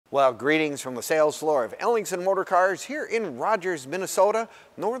Well, greetings from the sales floor of Ellingson Motorcars here in Rogers, Minnesota,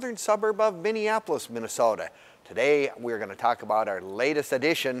 northern suburb of Minneapolis, Minnesota. Today we're going to talk about our latest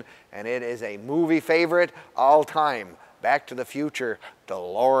addition, and it is a movie favorite all time, Back to the Future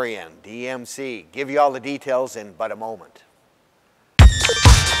DeLorean DMC. Give you all the details in but a moment.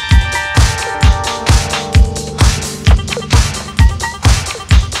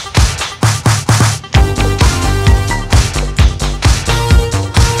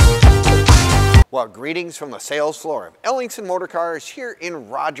 Well, greetings from the sales floor of Ellingson Motorcars here in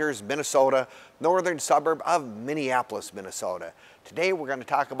Rogers, Minnesota, northern suburb of Minneapolis, Minnesota. Today we're going to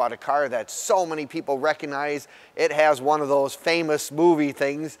talk about a car that so many people recognize. It has one of those famous movie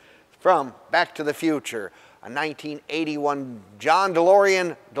things from Back to the Future, a 1981 John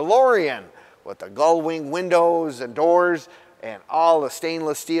DeLorean DeLorean with the gullwing windows and doors and all the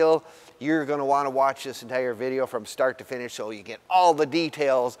stainless steel. You're going to want to watch this entire video from start to finish so you get all the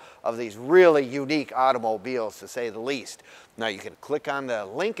details of these really unique automobiles, to say the least. Now you can click on the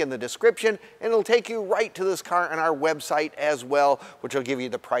link in the description and it'll take you right to this car on our website as well, which will give you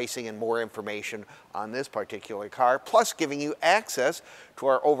the pricing and more information on this particular car, plus giving you access to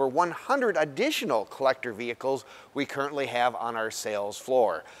our over 100 additional collector vehicles we currently have on our sales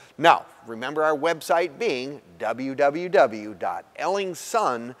floor. Now, remember our website being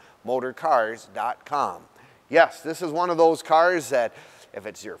www.ellingson.motorcars.com. Yes, this is one of those cars that if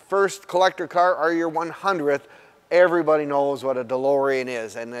it's your first collector car or your 100th, everybody knows what a DeLorean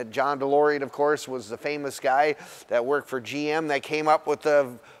is. And John DeLorean, of course, was the famous guy that worked for GM that came up with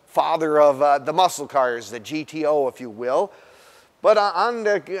the father of the muscle cars, the GTO, if you will. But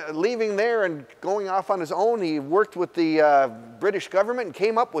leaving there and going off on his own, he worked with the British government and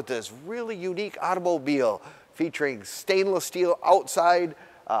came up with this really unique automobile featuring stainless steel outside,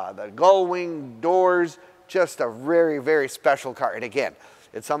 the gullwing doors, just a very, very special car. And again,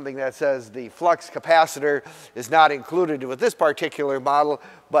 it's something that says the flux capacitor is not included with this particular model,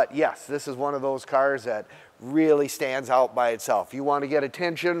 but yes, this is one of those cars that really stands out by itself. You want to get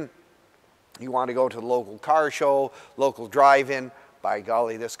attention, you want to go to the local car show, local drive-in, by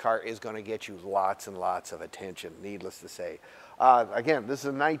golly, this car is going to get you lots and lots of attention, needless to say. Again, this is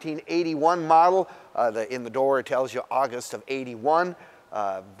a 1981 model. In the door it tells you August of 81.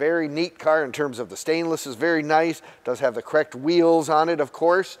 Very neat car in terms of the stainless is very nice. Does have the correct wheels on it, of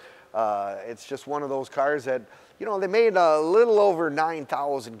course. It's just one of those cars that, you know, they made a little over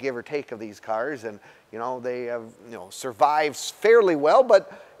 9,000 give or take of these cars, and you know they have survived fairly well,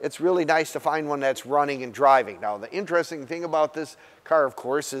 but it's really nice to find one that's running and driving. Now the interesting thing about this car, of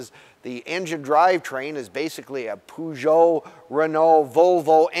course, is the engine drivetrain is basically a Peugeot, Renault,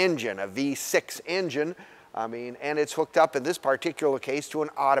 Volvo engine, a V6 engine. I mean, and it's hooked up in this particular case to an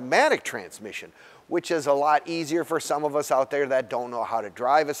automatic transmission, which is a lot easier for some of us out there that don't know how to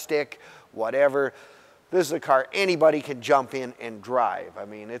drive a stick, whatever. This is a car anybody can jump in and drive. I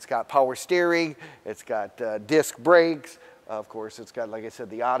mean, it's got power steering, it's got disc brakes, of course, it's got, like I said,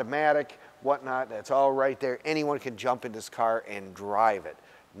 the automatic, whatnot. That's all right there. Anyone can jump in this car and drive it,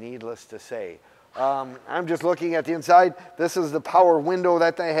 needless to say. I'm just looking at the inside. This is the power window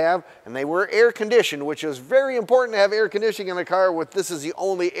that they have, and they were air conditioned, which is very important to have air conditioning in a car. This is the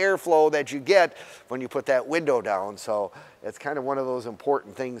only airflow that you get when you put that window down, so it's kind of one of those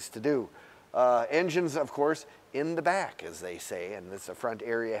important things to do. Engines, of course, in the back, as they say, and the front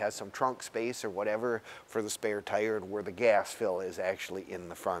area has some trunk space or whatever for the spare tire, and where the gas fill is actually in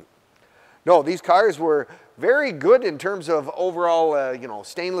the front. No, these cars were very good in terms of overall,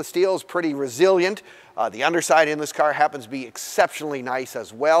 stainless steel is pretty resilient. The underside in this car happens to be exceptionally nice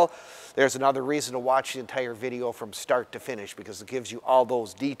as well. There's another reason to watch the entire video from start to finish, because it gives you all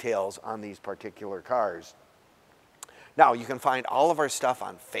those details on these particular cars. Now, you can find all of our stuff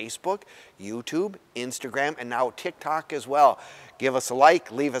on Facebook, YouTube, Instagram, and now TikTok as well. Give us a like,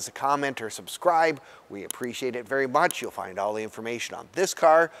 leave us a comment, or subscribe. We appreciate it very much. You'll find all the information on this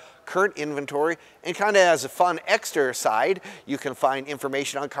car, current inventory, and kind of as a fun extra side, you can find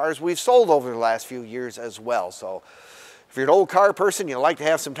information on cars we've sold over the last few years as well. So if you're an old car person, you like to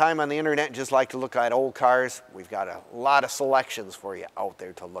have some time on the internet and just like to look at old cars, we've got a lot of selections for you out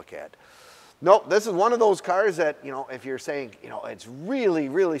there to look at. Nope, this is one of those cars that, if you're saying, it's really,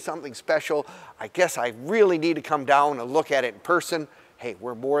 really something special, I guess I really need to come down and look at it in person. Hey,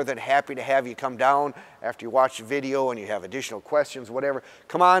 we're more than happy to have you come down after you watch the video and you have additional questions, whatever.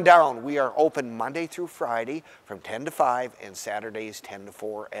 Come on down. We are open Monday through Friday from 10 to 5 and Saturdays 10 to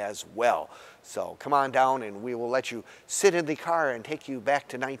 4 as well. So come on down and we will let you sit in the car and take you back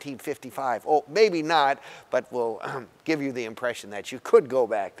to 1955. Oh, maybe not, but we'll give you the impression that you could go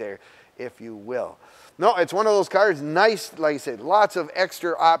back there if you will. No, it's one of those cars, nice, like I said, lots of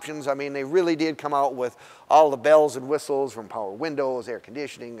extra options. I mean, they really did come out with all the bells and whistles from power windows, air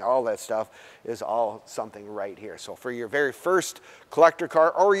conditioning, all that stuff is all something right here. So for your very first collector car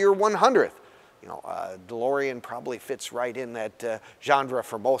or your 100th, you know, DeLorean probably fits right in that genre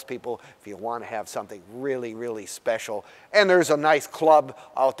for most people if you want to have something really, really special. And there's a nice club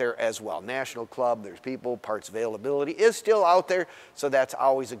out there as well. National club, there's people, parts availability is still out there, so that's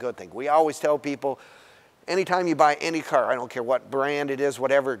always a good thing. We always tell people, anytime you buy any car, I don't care what brand it is,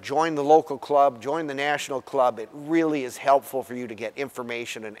 whatever, join the local club, join the national club. It really is helpful for you to get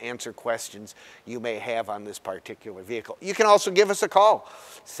information and answer questions you may have on this particular vehicle. You can also give us a call,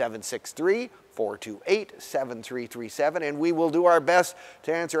 763-428-7337, and we will do our best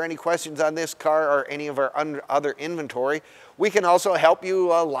to answer any questions on this car or any of our other inventory. We can also help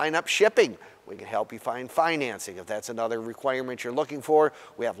you line up shipping. We can help you find financing if that's another requirement you're looking for.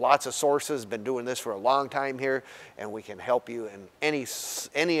 We have lots of sources, been doing this for a long time here, and we can help you in any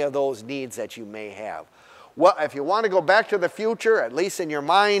of those needs that you may have. Well, if you want to go back to the future, at least in your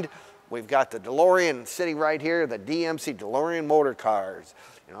mind, we've got the DeLorean sitting right here, the DMC, DeLorean Motorcars,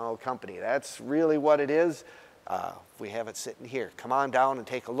 you know, company. That's really what it is. We have it sitting here. Come on down and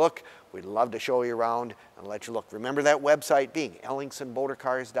take a look. We'd love to show you around and let you look. Remember that website being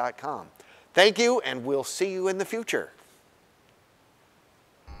ellingsonmotorcars.com. Thank you, and we'll see you in the future.